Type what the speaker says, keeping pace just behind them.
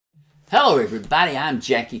Hello everybody, I'm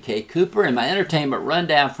JackieKCooper, and my entertainment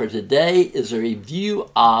rundown for today is a review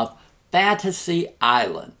of Fantasy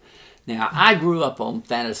Island. Now, I grew up on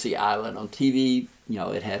Fantasy Island on TV. You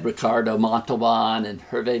know, it had Ricardo Montalban and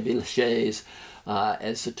Hervé Villechaize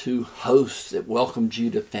as the two hosts that welcomed you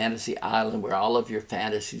to Fantasy Island, where all of your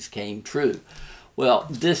fantasies came true. Well,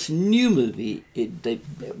 this new movie,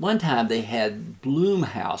 at one time they had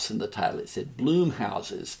Blumhouse in the title. It said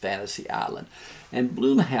Blumhouse's Fantasy Island. And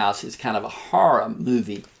Blumhouse is kind of a horror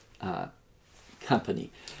movie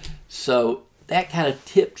company. So that kind of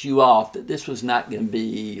tipped you off that this was not going to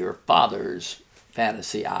be your father's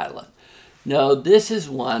Fantasy Island. No, this is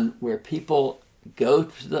one where people go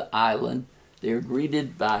to the island. They're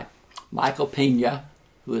greeted by Michael Pena,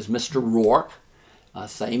 who is Mr. Rourke.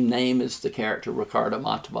 Same name as the character Ricardo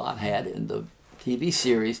Montalban had in the TV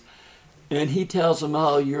series. And he tells them,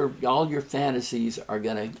 oh, all your fantasies are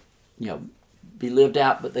going to, be lived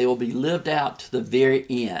out, but they will be lived out to the very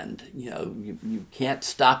end. You can't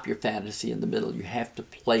stop your fantasy in the middle. You have to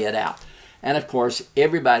play it out. And of course,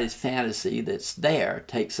 everybody's fantasy that's there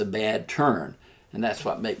takes a bad turn. And that's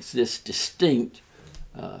what makes this distinct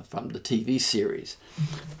from the TV series.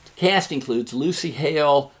 The cast includes Lucy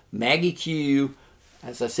Hale, Maggie Q,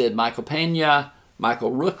 as I said, Michael Pena,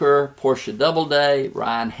 Michael Rooker, Portia Doubleday,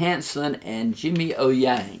 Ryan Hansen, and Jimmy O.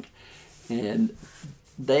 Yang. And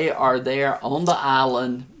they are there on the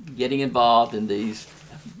island getting involved in these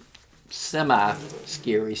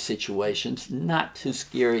semi-scary situations. Not too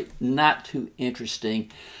scary, not too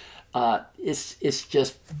interesting. It's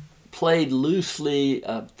just played loosely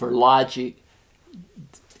for logic.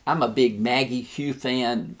 I'm a big Maggie Q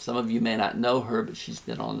fan. Some of you may not know her, but she's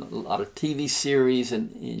been on a lot of TV series,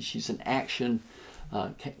 and she's an action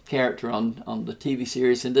character on the TV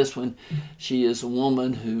series. In this one, she is a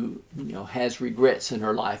woman who has regrets in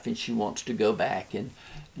her life, and she wants to go back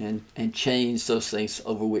and change those things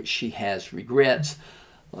over which she has regrets.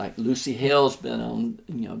 Like Lucy Hale's been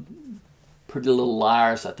on Pretty Little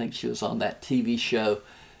Liars. I think she was on that TV show,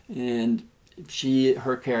 and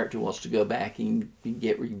her character wants to go back and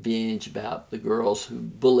get revenge about the girls who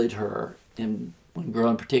bullied her, and one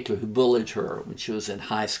girl in particular who bullied her when she was in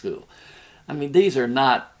high school. I mean, these are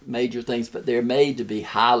not major things, but they're made to be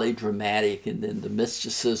highly dramatic, and then the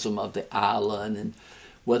mysticism of the island, and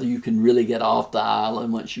whether you can really get off the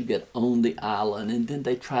island once you get on the island. And then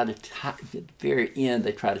they try to at the very end,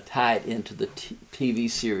 they try to tie it into the TV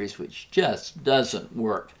series, which just doesn't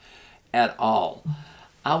work at all.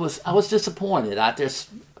 I was disappointed. I just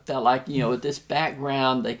felt like, with this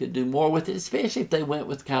background, they could do more with it, especially if they went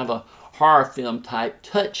with kind of a horror film type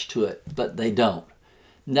touch to it, but they don't.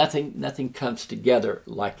 Nothing comes together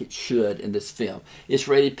like it should in this film. It's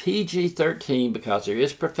rated PG-13 because there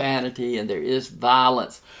is profanity and there is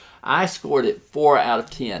violence. I scored it 4 out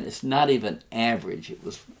of 10. It's not even average. It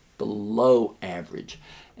was below average.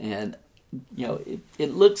 And,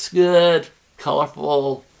 it looks good,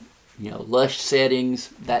 colorful, lush settings,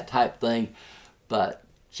 that type thing, but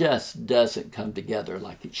just doesn't come together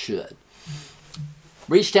like it should.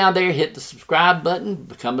 Reach down there, hit the subscribe button,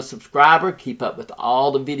 become a subscriber, keep up with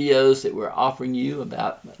all the videos that we're offering you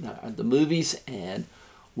about the movies, and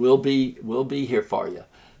we'll be here for you.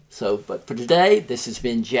 But for today, this has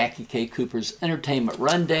been JackieKCooper's Entertainment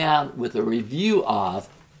Rundown with a review of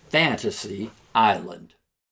Fantasy Island.